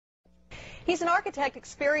He's an architect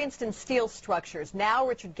experienced in steel structures. Now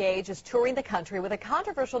Richard Gage is touring the country with a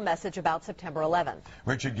controversial message about September 11th.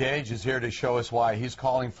 Richard Gage is here to show us why he's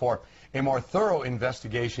calling for a more thorough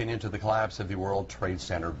investigation into the collapse of the World Trade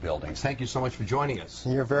Center buildings. Thank you so much for joining us.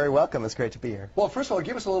 You're very welcome. It's great to be here. Well, first of all,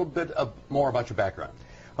 give us a little bit more about your background.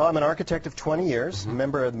 Well, I'm an architect of 20 years, a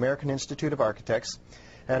member of the American Institute of Architects,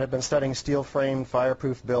 and have been studying steel-framed,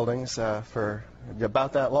 fireproof buildings for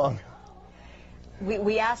about that long.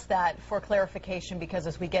 We asked that for clarification because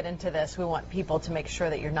as we get into this, we want people to make sure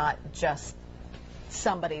that you're not just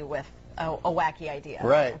somebody with a wacky idea.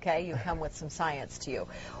 Right. Okay, you come with some science to you.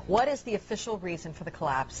 What is the official reason for the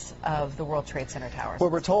collapse of the World Trade Center towers?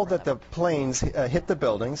 Well, we're told that the planes hit the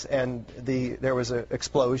buildings and there was an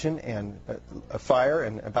explosion and a fire,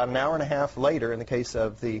 and about an hour and a half later, in the case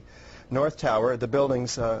of the North Tower, the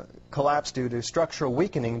buildings collapsed due to structural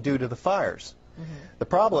weakening due to the fires. The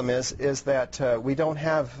problem is that we don't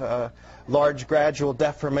have large gradual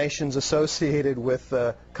deformations associated with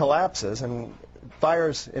collapses, and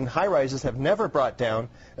fires in high-rises have never brought down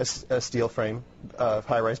a steel frame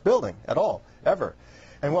high-rise building at all, ever.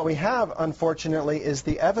 And what we have, unfortunately, is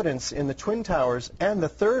the evidence in the Twin Towers and the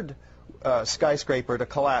third skyscraper to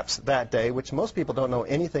collapse that day, which most people don't know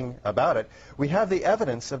anything about it. We have the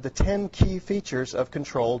evidence of the 10 key features of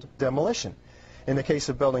controlled demolition. In the case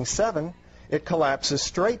of Building 7, it collapses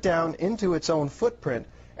straight down into its own footprint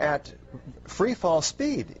at free fall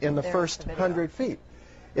speed in the first 100 feet.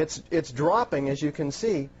 It's dropping, as you can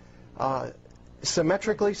see,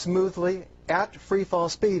 symmetrically, smoothly, at free fall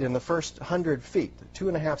speed in the first 100 feet,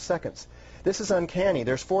 2.5 seconds. This is uncanny.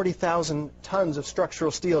 There's 40,000 tons of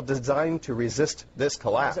structural steel designed to resist this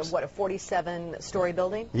collapse. Is it, what, a 47-story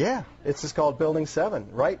building? Yeah, it's just called Building 7,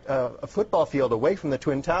 right a football field away from the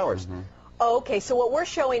Twin Towers. Okay, so what we're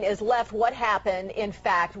showing is left what happened. In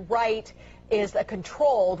fact, right is a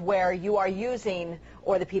controlled where you are using,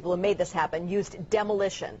 or the people who made this happen, used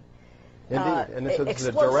demolition. Indeed, and this is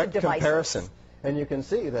a direct comparison. And you can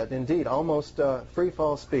see that, indeed, almost free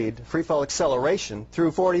fall speed, free fall acceleration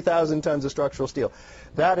through 40,000 tons of structural steel.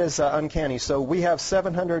 That is uncanny. So we have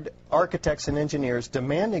 700 architects and engineers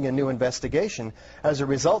demanding a new investigation as a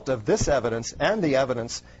result of this evidence and the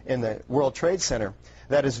evidence in the World Trade Center.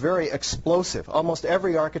 That is very explosive. Almost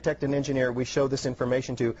every architect and engineer we show this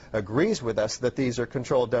information to agrees with us that these are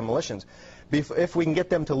controlled demolitions. If we can get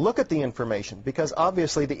them to look at the information, because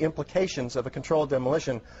obviously the implications of a controlled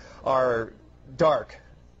demolition are dark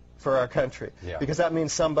for our country, because that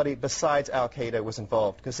means somebody besides Al-Qaeda was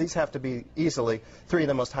involved, because these have to be easily 3 of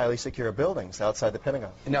the most highly secure buildings outside the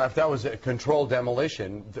Pentagon. Now, if that was a controlled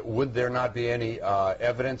demolition, would there not be any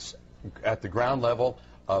evidence at the ground level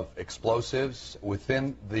of explosives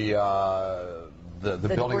within the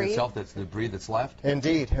building itself, that's the debris that's left?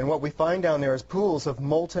 Indeed, and what we find down there is pools of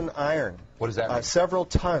molten iron. What does that mean? Several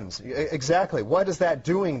tons. Exactly. What is that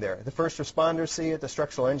doing there? The first responders see it, the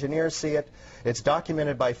structural engineers see it. It's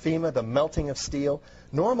documented by FEMA, the melting of steel.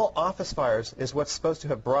 Normal office fires is what's supposed to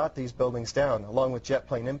have brought these buildings down, along with jet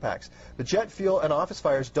plane impacts. But jet fuel and office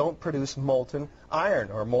fires don't produce molten iron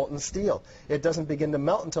or molten steel. It doesn't begin to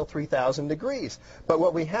melt until 3,000 degrees. But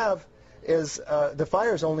what we have is the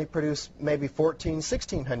fires only produce maybe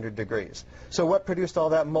 1,600 degrees. So what produced all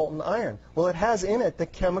that molten iron? Well, it has in it the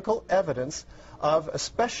chemical evidence of a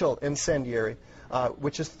special incendiary,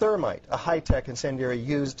 which is thermite, a high-tech incendiary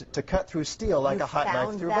used to cut through steel like a hot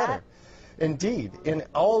knife through butter. Indeed, in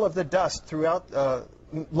all of the dust throughout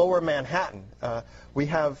lower Manhattan, we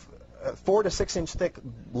have a 4 to 6 inch thick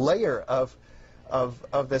layer of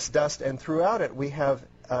this dust, and throughout it we have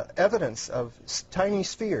evidence of tiny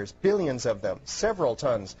spheres, billions of them, several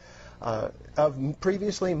tons of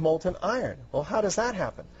previously molten iron. Well, how does that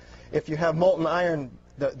happen? If you have molten iron,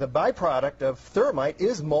 the byproduct of thermite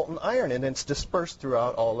is molten iron, and it's dispersed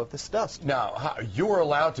throughout all of this dust. Now, you were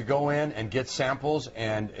allowed to go in and get samples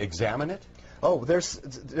and examine it? Oh, there's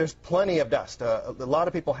plenty of dust. A lot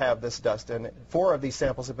of people have this dust, and 4 of these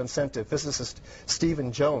samples have been sent to physicist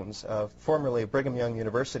Stephen Jones, formerly of Brigham Young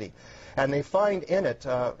University. And they find in it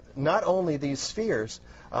not only these spheres,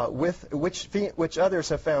 which others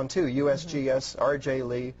have found too, USGS, R.J.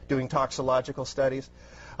 Lee, doing toxicological studies.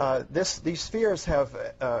 These spheres have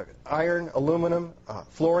iron, aluminum,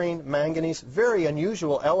 fluorine, manganese, very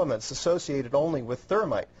unusual elements associated only with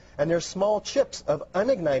thermite. And there's small chips of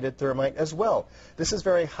unignited thermite as well. This is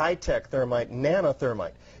very high-tech thermite,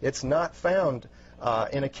 nanothermite. It's not found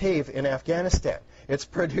in a cave in Afghanistan. It's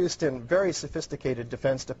produced in very sophisticated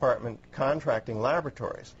Defense Department contracting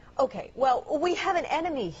laboratories. Okay, well, we have an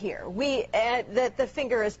enemy here. That the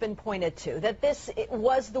finger has been pointed to, that this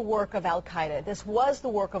was the work of al-Qaeda. This was the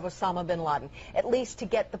work of Osama bin Laden, at least to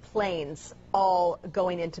get the planes all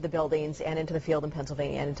going into the buildings and into the field in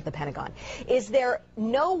Pennsylvania and into the Pentagon. Is there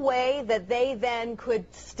no way that they then could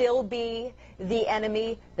still be the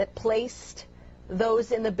enemy that placed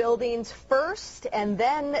those in the buildings first and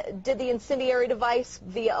then did the incendiary device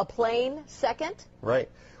via a plane second? Right.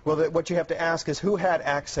 Well, what you have to ask is who had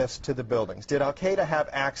access to the buildings? Did al-Qaeda have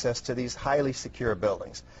access to these highly secure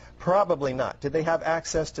buildings? Probably not. Did they have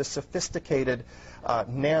access to sophisticated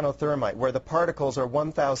nanothermite, where the particles are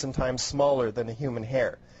 1,000 times smaller than a human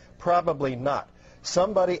hair? Probably not.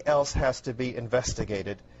 Somebody else has to be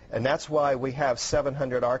investigated, and that's why we have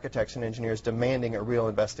 700 architects and engineers demanding a real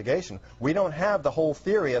investigation. We don't have the whole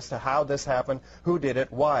theory as to how this happened, who did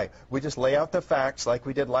it, why. We just lay out the facts like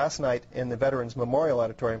we did last night in the Veterans Memorial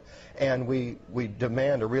Auditorium, and we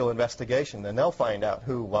demand a real investigation. Then they'll find out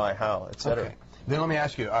who, why, how, etc. Okay. Then let me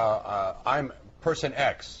ask you, I'm person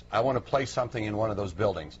X. I want to place something in one of those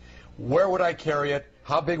buildings. Where would I carry it?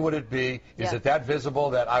 How big would it be? Is it that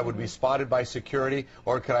visible that I would be spotted by security?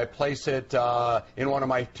 Or could I place it in one of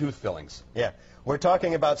my tooth fillings? Yeah. We're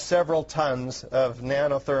talking about several tons of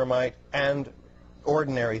nanothermite and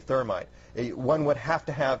ordinary thermite. One would have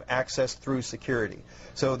to have access through security.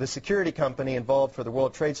 So the security company involved for the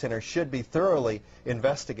World Trade Center should be thoroughly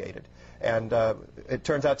investigated. And it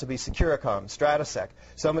turns out to be Securicom, Stratosec.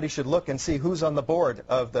 Somebody should look and see who's on the board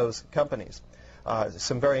of those companies.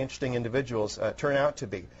 Some very interesting individuals turn out to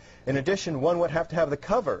be. In addition, one would have to have the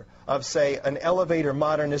cover of, say, an elevator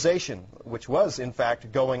modernization, which was, in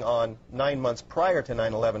fact, going on 9 months prior to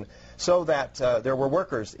 9/11, so that there were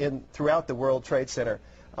workers throughout the World Trade Center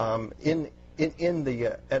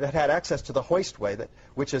that had access to the hoistway,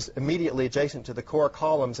 which is immediately adjacent to the core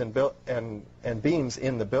columns and beams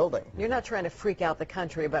in the building. You're not trying to freak out the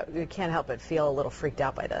country, but you can't help but feel a little freaked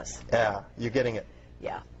out by this. Yeah, you're getting it.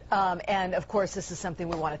 Yeah. And, of course, this is something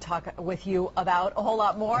we want to talk with you about a whole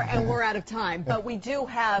lot more, and we're out of time. But we do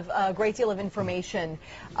have a great deal of information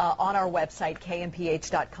on our website,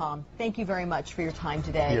 kmph.com. Thank you very much for your time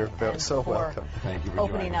today. You're so welcome. Thank you for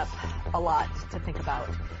opening up a lot to think about.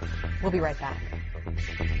 We'll be right back.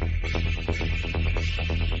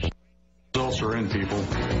 Results are in, people.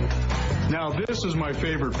 Now, this is my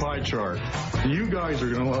favorite pie chart. You guys are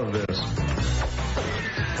going to love this.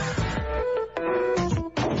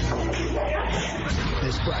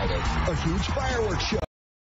 This Friday, a huge fireworks show.